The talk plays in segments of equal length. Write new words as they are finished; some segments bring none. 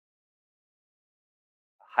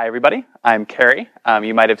Hi, everybody. I'm Carey.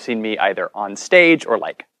 You might have seen me either on stage or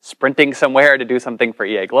like sprinting somewhere to do something for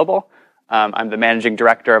EA Global. I'm the managing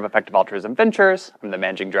director of Effective Altruism Ventures. I'm the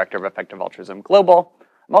managing director of Effective Altruism Global.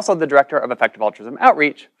 I'm also the director of Effective Altruism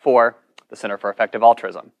Outreach for the Center for Effective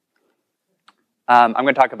Altruism. I'm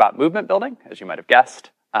going to talk about movement building, as you might have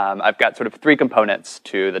guessed. I've got sort of three components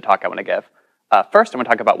to the talk I want to give. First, I'm going to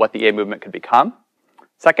talk about what the EA movement could become.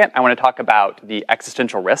 Second, I want to talk about the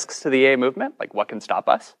existential risks to the EA movement, like what can stop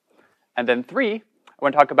us. And then three, I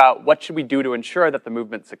want to talk about what should we do to ensure that the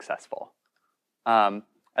movement's successful.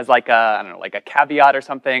 As like a caveat or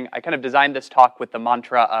something, I kind of designed this talk with the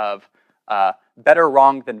mantra of better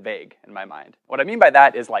wrong than vague in my mind. What I mean by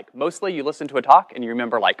that is like mostly you listen to a talk and you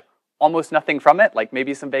remember like almost nothing from it, like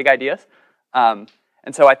maybe some vague ideas.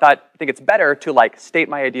 And so I think it's better to like state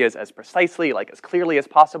my ideas as precisely, like as clearly as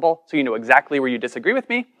possible, so you know exactly where you disagree with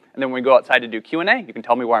me. And then when we go outside to do Q&A, you can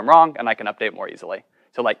tell me where I'm wrong, and I can update more easily.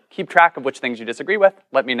 So like keep track of which things you disagree with,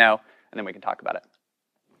 let me know, and then we can talk about it.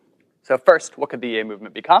 So first, what could the EA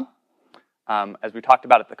movement become? As we talked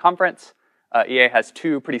about at the conference, EA has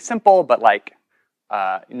two pretty simple but like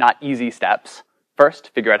not easy steps. First,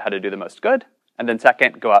 figure out how to do the most good, and then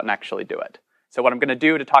second, go out and actually do it. So what I'm going to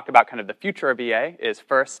do to talk about kind of the future of EA is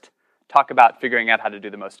first talk about figuring out how to do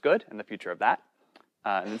the most good and the future of that.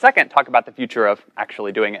 And then second, talk about the future of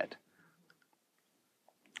actually doing it.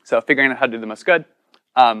 So figuring out how to do the most good.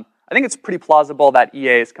 I think it's pretty plausible that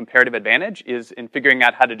EA's comparative advantage is in figuring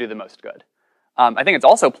out how to do the most good. I think it's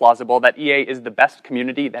also plausible that EA is the best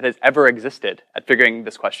community that has ever existed at figuring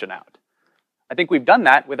this question out. I think we've done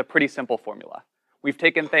that with a pretty simple formula. We've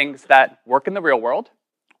taken things that work in the real world,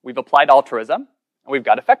 we've applied altruism, and we've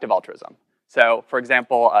got effective altruism. So, for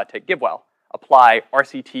example, take GiveWell. Apply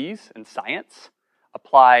RCTs in science.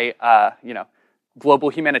 Apply, global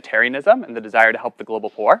humanitarianism and the desire to help the global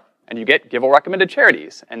poor, and you get GiveWell recommended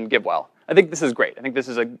charities and GiveWell. I think this is great. I think this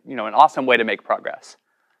is an awesome way to make progress.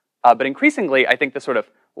 But increasingly, I think the sort of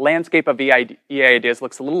landscape of EA ideas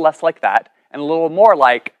looks a little less like that, and a little more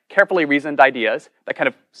like carefully reasoned ideas that kind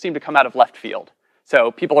of seem to come out of left field. So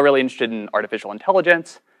people are really interested in artificial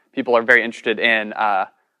intelligence. People are very interested in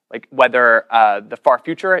whether the far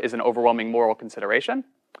future is an overwhelming moral consideration.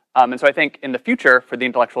 And so I think in the future, for the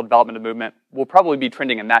intellectual development of the movement, we'll probably be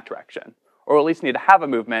trending in that direction, or at least need to have a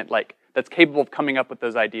movement that's capable of coming up with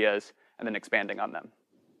those ideas and then expanding on them.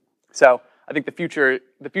 So I think the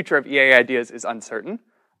future of EA ideas is uncertain.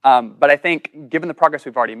 But I think, given the progress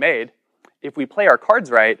we've already made, if we play our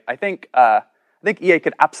cards right, I think EA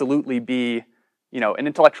could absolutely be an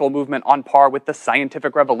intellectual movement on par with the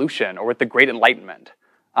scientific revolution or with the Great Enlightenment.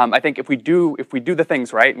 I think if we do the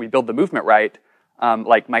things right and we build the movement right,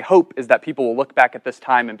 my hope is that people will look back at this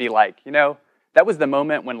time and be like, that was the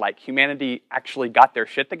moment when humanity actually got their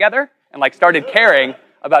shit together and started caring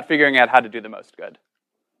about figuring out how to do the most good.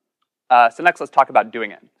 So next, let's talk about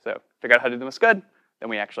doing it. So figure out how to do the most good, then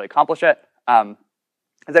we actually accomplish it.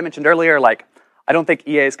 As I mentioned earlier, I don't think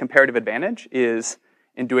EA's comparative advantage is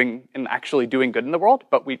in actually doing good in the world,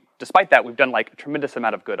 but despite that, we've done a tremendous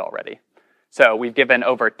amount of good already. So we've given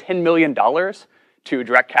over $10 million to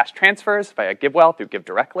direct cash transfers via GiveWell through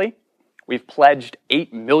GiveDirectly. We've pledged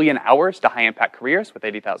 8 million hours to high-impact careers with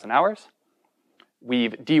 80,000 hours.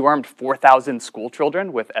 We've dewormed 4,000 school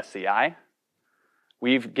children with SCI.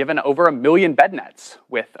 We've given over 1 million bed nets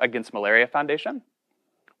with Against Malaria Foundation.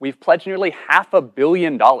 We've pledged nearly $500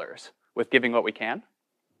 million with Giving What We Can.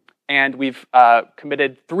 And we've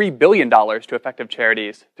committed $3 billion to effective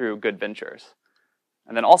charities through Good Ventures.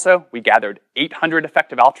 And then also, we gathered 800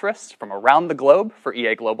 effective altruists from around the globe for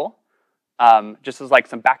EA Global. Just as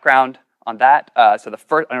some background on that, so the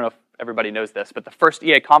first, I don't know if everybody knows this, but the first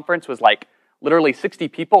EA conference was literally 60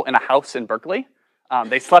 people in a house in Berkeley.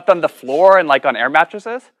 They slept on the floor and on air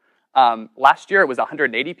mattresses. Last year it was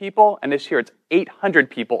 180 people, and this year it's 800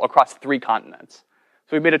 people across 3 continents.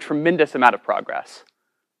 So we've made a tremendous amount of progress.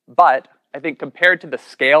 But I think compared to the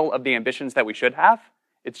scale of the ambitions that we should have,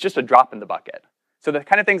 it's just a drop in the bucket. So the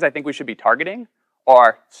kind of things I think we should be targeting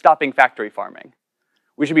are stopping factory farming.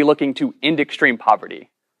 We should be looking to end extreme poverty,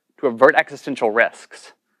 to avert existential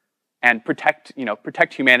risks, and protect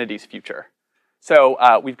humanity's future.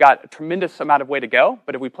 So we've got a tremendous amount of way to go,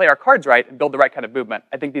 but if we play our cards right and build the right kind of movement,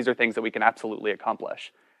 I think these are things that we can absolutely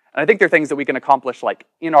accomplish. And I think they're things that we can accomplish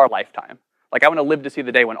in our lifetime. I want to live to see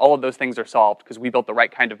the day when all of those things are solved because we built the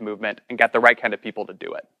right kind of movement and got the right kind of people to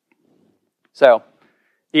do it. So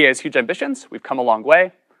EA has huge ambitions. We've come a long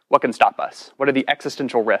way. What can stop us? What are the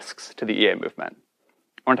existential risks to the EA movement?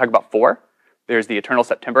 I want to talk about 4. There's the eternal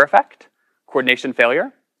September effect, coordination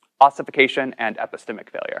failure, ossification, and epistemic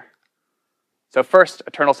failure. So first,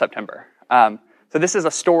 eternal September. So this is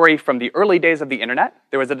a story from the early days of the internet.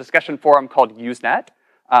 There was a discussion forum called Usenet,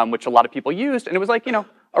 which a lot of people used, and it was like,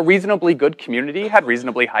 a reasonably good community, had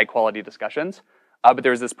reasonably high quality discussions, but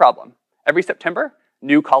there was this problem. Every September,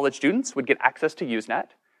 new college students would get access to Usenet,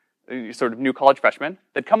 sort of new college freshmen.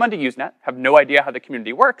 They'd come onto Usenet, have no idea how the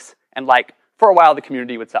community works, and for a while the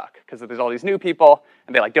community would suck, because there's all these new people,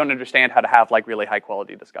 and they don't understand how to have really high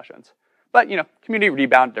quality discussions. But community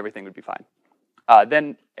rebounded, everything would be fine.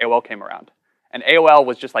 Then AOL came around. And AOL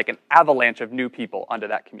was just an avalanche of new people onto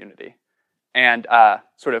that community. And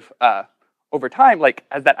over time,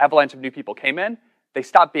 as that avalanche of new people came in, they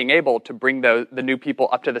stopped being able to bring the new people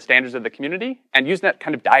up to the standards of the community, and Usenet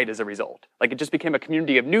kind of died as a result. It just became a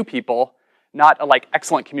community of new people, not a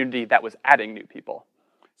excellent community that was adding new people.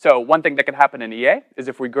 So one thing that could happen in EA is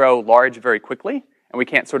if we grow large very quickly, and we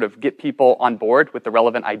can't sort of get people on board with the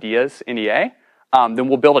relevant ideas in EA, then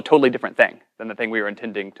we'll build a totally different thing than the thing we were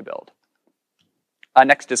intending to build.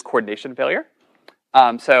 Next is coordination failure.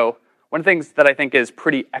 So one of the things that I think is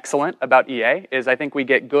pretty excellent about EA is I think we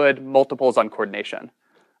get good multiples on coordination.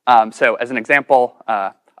 So as an example,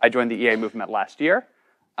 I joined the EA movement last year.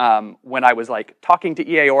 When I was talking to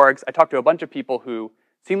EA orgs, I talked to a bunch of people who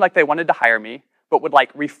seemed like they wanted to hire me, but would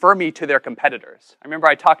refer me to their competitors. I remember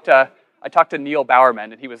I talked to Neil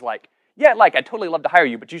Bowerman, and he was like, yeah, I'd totally love to hire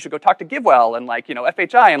you, but you should go talk to GiveWell and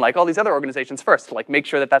FHI and all these other organizations first to make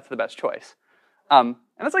sure that that's the best choice. And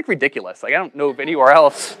that's ridiculous. I don't know of anywhere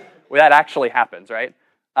else where that actually happens, right?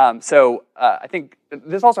 I think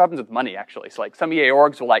this also happens with money, actually. So some EA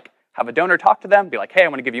orgs will have a donor talk to them, be like, hey, I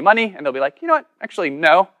want to give you money, and they'll be like, you know what, actually,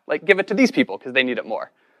 no, give it to these people because they need it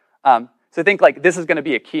more. So I think this is going to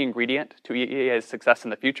be a key ingredient to EA's success in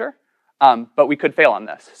the future, but we could fail on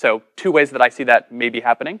this. So two ways that I see that maybe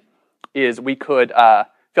happening is we could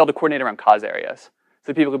fail to coordinate around cause areas.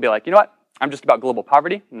 So people could be like, you know what, I'm just about global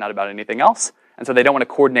poverty, not about anything else. And so they don't want to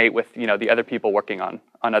coordinate with the other people working on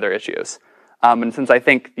other issues. And since I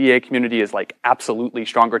think the EA community is absolutely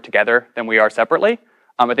stronger together than we are separately,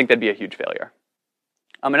 I think that'd be a huge failure.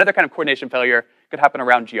 Another kind of coordination failure could happen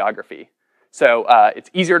around geography. So it's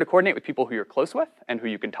easier to coordinate with people who you're close with and who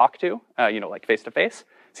you can talk to, face to face.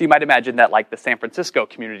 So you might imagine that the San Francisco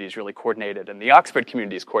community is really coordinated and the Oxford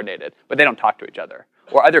community is coordinated, but they don't talk to each other.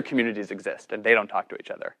 Or other communities exist and they don't talk to each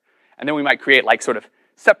other. And then we might create sort of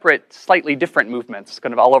separate, slightly different movements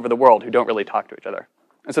kind of all over the world who don't really talk to each other.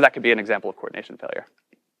 And so that could be an example of coordination failure.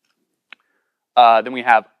 Then we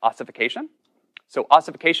have ossification. So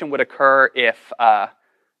ossification would occur if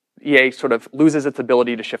EA sort of loses its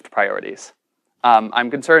ability to shift priorities.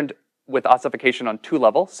 I'm concerned with ossification on two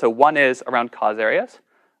levels. So one is around cause areas.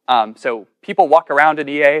 So people walk around in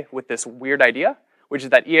EA with this weird idea, which is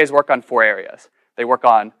that EAs work on 4 areas. They work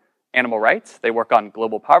on animal rights, they work on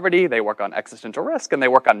global poverty, they work on existential risk, and they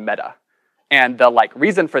work on meta. And the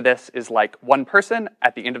reason for this is one person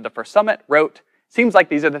at the end of the first summit wrote, seems like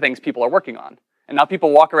these are the things people are working on. And now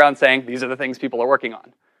people walk around saying, these are the things people are working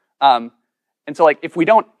on. And so if we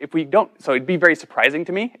don't, so it'd be very surprising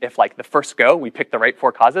to me if the first go, we pick the right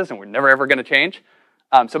 4 causes and we're never ever gonna change.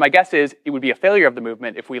 So my guess is it would be a failure of the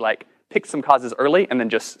movement if we pick some causes early and then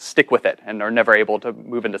just stick with it and are never able to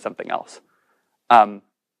move into something else.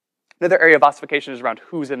 Another area of ossification is around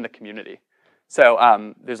who's in the community.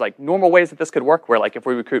 So there's normal ways that this could work, where if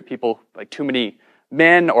we recruit people too many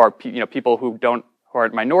men or people who are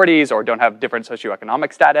minorities or don't have different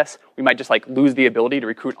socioeconomic status, we might just lose the ability to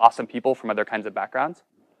recruit awesome people from other kinds of backgrounds.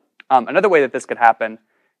 Another way that this could happen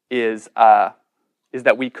is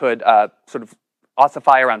that we could sort of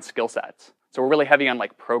ossify around skill sets. So we're really heavy on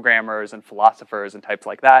programmers and philosophers and types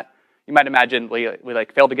like that. You might imagine we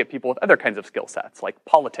fail to get people with other kinds of skill sets, like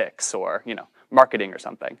politics or marketing or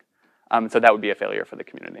something. So that would be a failure for the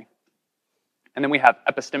community. And then we have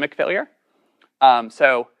epistemic failure.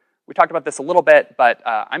 So we talked about this a little bit, but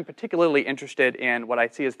I'm particularly interested in what I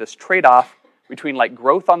see as this trade-off between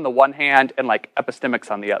growth on the one hand and epistemics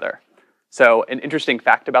on the other. So an interesting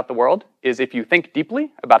fact about the world is if you think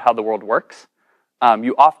deeply about how the world works,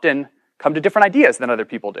 you often come to different ideas than other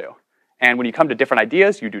people do. And when you come to different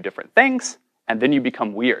ideas, you do different things, and then you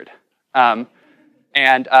become weird.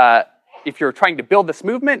 If you're trying to build this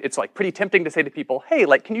movement, it's pretty tempting to say to people, hey,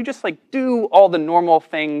 can you just do all the normal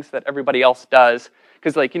things that everybody else does?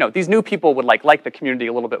 Because these new people would like the community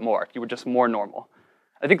a little bit more if you were just more normal.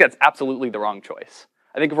 I think that's absolutely the wrong choice.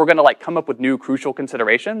 I think if we're gonna come up with new crucial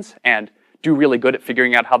considerations and do really good at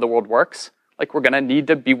figuring out how the world works, we're gonna need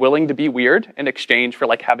to be willing to be weird in exchange for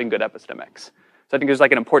having good epistemics. So I think there's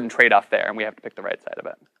an important trade-off there, and we have to pick the right side of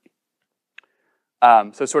it.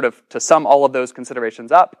 So sort of to sum all of those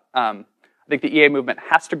considerations up, I think the EA movement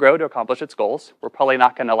has to grow to accomplish its goals. We're probably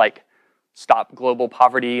not going to stop global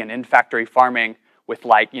poverty and end factory farming with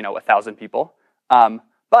like, 1,000 people.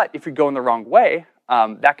 But if you go in the wrong way,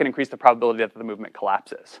 that can increase the probability that the movement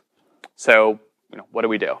collapses. So, what do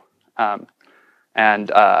we do?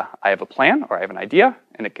 And I have a plan, or I have an idea,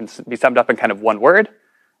 and it can be summed up in kind of one word,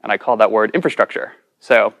 and I call that word infrastructure.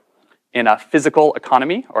 So in a physical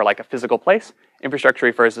economy, or like a physical place, infrastructure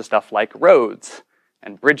refers to stuff like roads,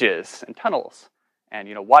 and bridges, and tunnels, and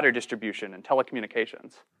water distribution, and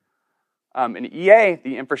telecommunications. In EA,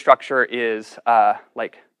 the infrastructure is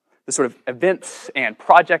like the sort of events and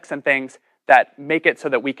projects and things that make it so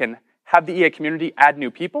that we can have the EA community add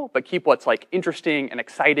new people, but keep what's like interesting and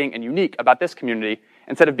exciting and unique about this community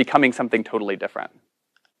instead of becoming something totally different.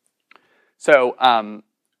 So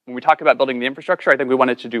when we talk about building the infrastructure, I think we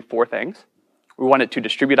wanted to do 4 things. We wanted to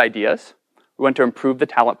distribute ideas. We want to improve the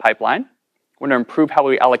talent pipeline. We want to improve how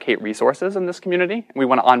we allocate resources in this community, and we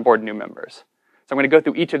want to onboard new members. So I'm going to go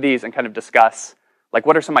through each of these and kind of discuss like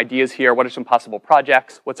what are some ideas here, what are some possible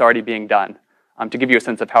projects, what's already being done, to give you a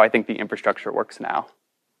sense of how I think the infrastructure works now.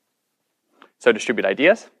 So distribute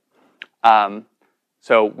ideas.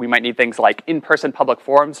 So we might need things like in-person public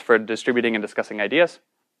forums for distributing and discussing ideas.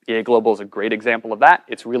 EA Global is a great example of that.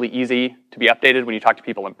 It's really easy to be updated when you talk to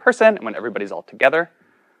people in person and when everybody's all together.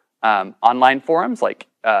 Online forums like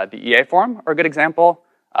the EA Forum are a good example.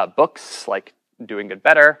 Books like Doing Good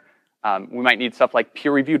Better. We might need stuff like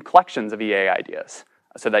peer-reviewed collections of EA ideas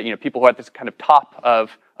so that people who are at this kind of top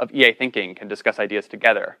of EA thinking can discuss ideas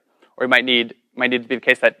together. Or it might need to be the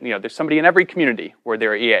case that there's somebody in every community where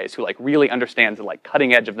there are EAs who like really understands the like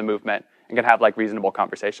cutting edge of the movement and can have like reasonable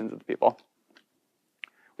conversations with people.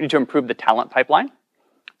 We need to improve the talent pipeline.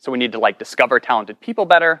 So we need to like discover talented people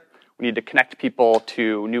better. We need to connect people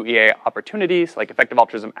to new EA opportunities, like effective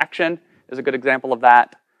altruism action is a good example of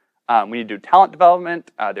that. We need to do talent development.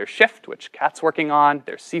 There's Shift, which Kat's working on.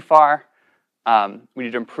 There's CFAR. We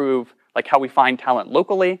need to improve like how we find talent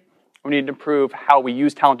locally. We need to improve how we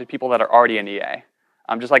use talented people that are already in EA.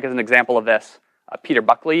 Just like as an example of this, Peter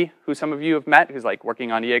Buckley, who some of you have met, who's like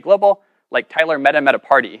working on EA Global, like Tyler met him at a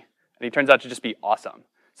party, and he turns out to just be awesome.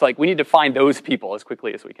 So like we need to find those people as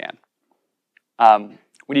quickly as we can.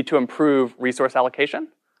 We need to improve resource allocation.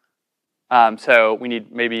 So we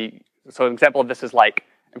need so an example of this is like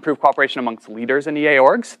improve cooperation amongst leaders in EA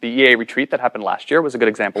orgs. The EA retreat that happened last year was a good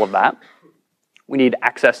example of that. We need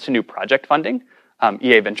access to new project funding.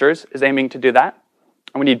 EA Ventures is aiming to do that.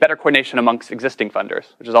 And we need better coordination amongst existing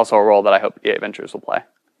funders, which is also a role that I hope EA Ventures will play.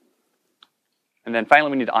 And then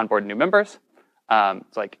finally, we need to onboard new members. So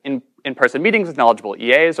like in-person meetings with knowledgeable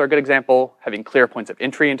EAs are a good example, having clear points of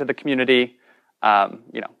entry into the community,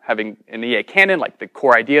 having an EA canon, like the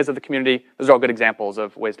core ideas of the community. Those are all good examples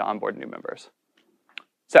of ways to onboard new members.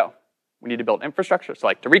 So we need to build infrastructure. So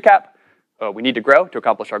like to recap, we need to grow to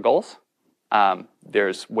accomplish our goals.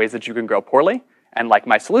 There's ways that you can grow poorly. And like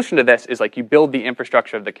my solution to this is like you build the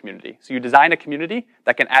infrastructure of the community. So you design a community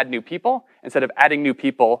that can add new people instead of adding new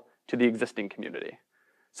people to the existing community.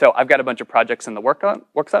 So I've got a bunch of projects in the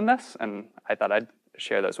works on this, and I thought I'd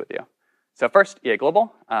share those with you. So first, EA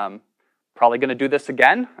Global. Probably going to do this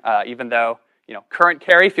again, even though current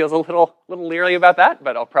Carrie feels a little leery about that,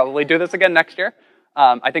 but I'll probably do this again next year.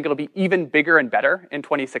 I think it'll be even bigger and better in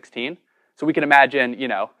 2016. So we can imagine,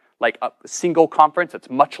 like a single conference that's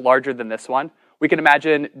much larger than this one. We can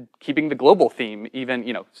imagine keeping the global theme, even,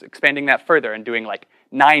 expanding that further and doing like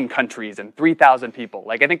 9 countries and 3,000 people.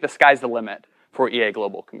 Like I think the sky's the limit for where EA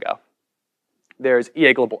Global can go. There's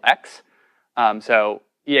EA Global X. So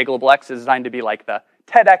EA Global X is designed to be like the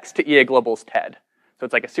TEDx to EA Global's TED. So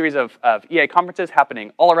it's like a series of EA conferences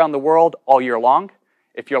happening all around the world all year long.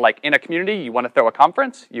 If you're like in a community, you want to throw a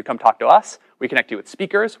conference, you come talk to us. We connect you with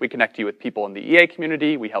speakers. We connect you with people in the EA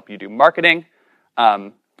community. We help you do marketing.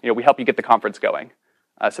 We help you get the conference going.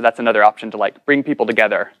 So that's another option to like bring people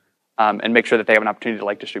together and make sure that they have an opportunity to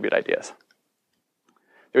like distribute ideas.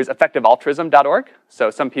 There's effectivealtruism.org. So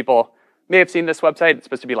some people may have seen this website. It's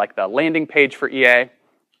supposed to be like the landing page for EA.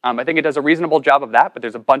 I think it does a reasonable job of that, but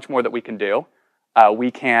there's a bunch more that we can do.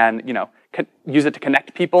 We can, use it to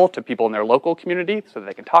connect people to people in their local community so that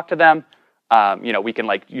they can talk to them. We can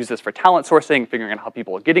like use this for talent sourcing, figuring out how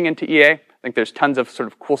people are getting into EA. I think there's tons of sort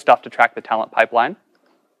of cool stuff to track the talent pipeline.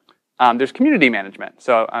 There's community management.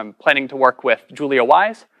 So I'm planning to work with Julia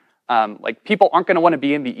Wise. Like people aren't going to want to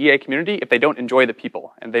be in the EA community if they don't enjoy the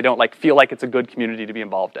people and they don't like feel like it's a good community to be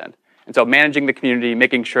involved in. And so managing the community,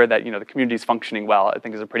 making sure that the community is functioning well, I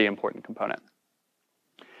think is a pretty important component.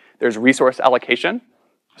 There's resource allocation.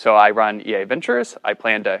 So I run EA Ventures. I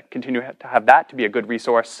plan to continue to have that to be a good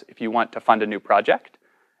resource if you want to fund a new project.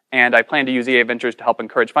 And I plan to use EA Ventures to help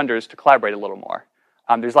encourage funders to collaborate a little more.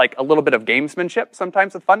 There's like a little bit of gamesmanship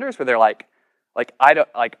sometimes with funders where they're like I don't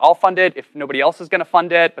like I'll fund it if nobody else is going to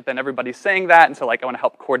fund it, but then everybody's saying that, and so like I want to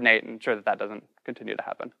help coordinate and ensure that that doesn't continue to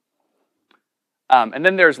happen. And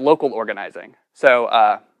then there's local organizing. So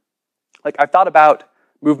like I've thought about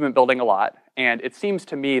movement building a lot, and it seems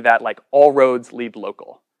to me that like all roads lead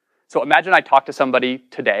local. So imagine I talk to somebody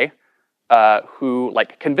today who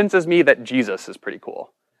like convinces me that Jesus is pretty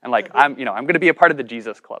cool, and like I'm going to be a part of the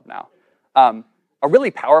Jesus Club now. A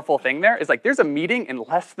really powerful thing there is like there's a meeting in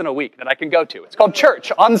less than a week that I can go to. It's called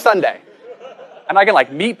church on Sunday. And I can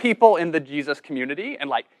like meet people in the Jesus community and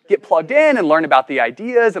like get plugged in and learn about the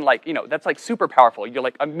ideas, and like, that's like super powerful. You're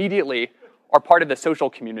like immediately are part of the social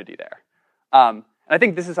community there. And I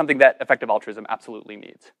think this is something that effective altruism absolutely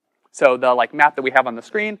needs. So the like map that we have on the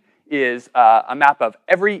screen is a map of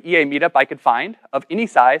every EA meetup I could find of any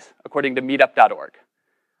size according to meetup.org.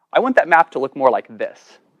 I want that map to look more like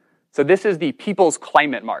this. So this is the People's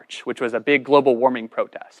Climate March, which was a big global warming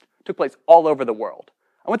protest. It took place all over the world.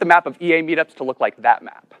 I want the map of EA meetups to look like that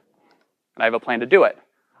map. And I have a plan to do it.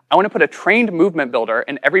 I want to put a trained movement builder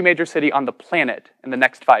in every major city on the planet in the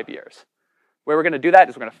next 5 years. Where we're going to do that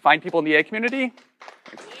is we're going to find people in the EA community.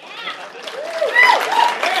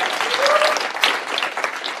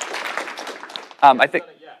 I think,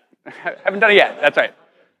 haven't done it yet, that's right.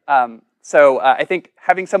 So I think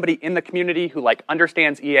having somebody in the community who like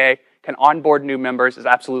understands EA, can onboard new members is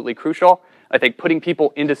absolutely crucial. I think putting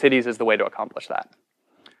people into cities is the way to accomplish that.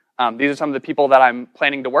 These are some of the people that I'm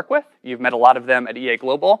planning to work with. You've met a lot of them at EA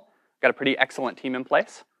Global. Got a pretty excellent team in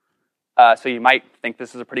place. So you might think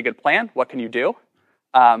this is a pretty good plan. What can you do?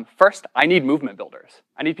 First, I need movement builders.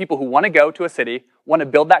 I need people who want to go to a city, want to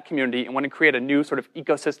build that community, and want to create a new sort of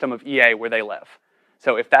ecosystem of EA where they live.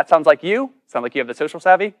 So if that sounds like you have the social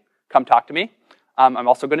savvy, come talk to me. I'm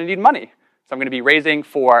also going to need money. So I'm going to be raising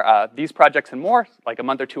for these projects and more, like a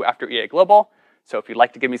month or two after EA Global. So if you'd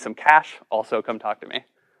like to give me some cash, also come talk to me.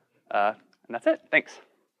 And that's it. Thanks.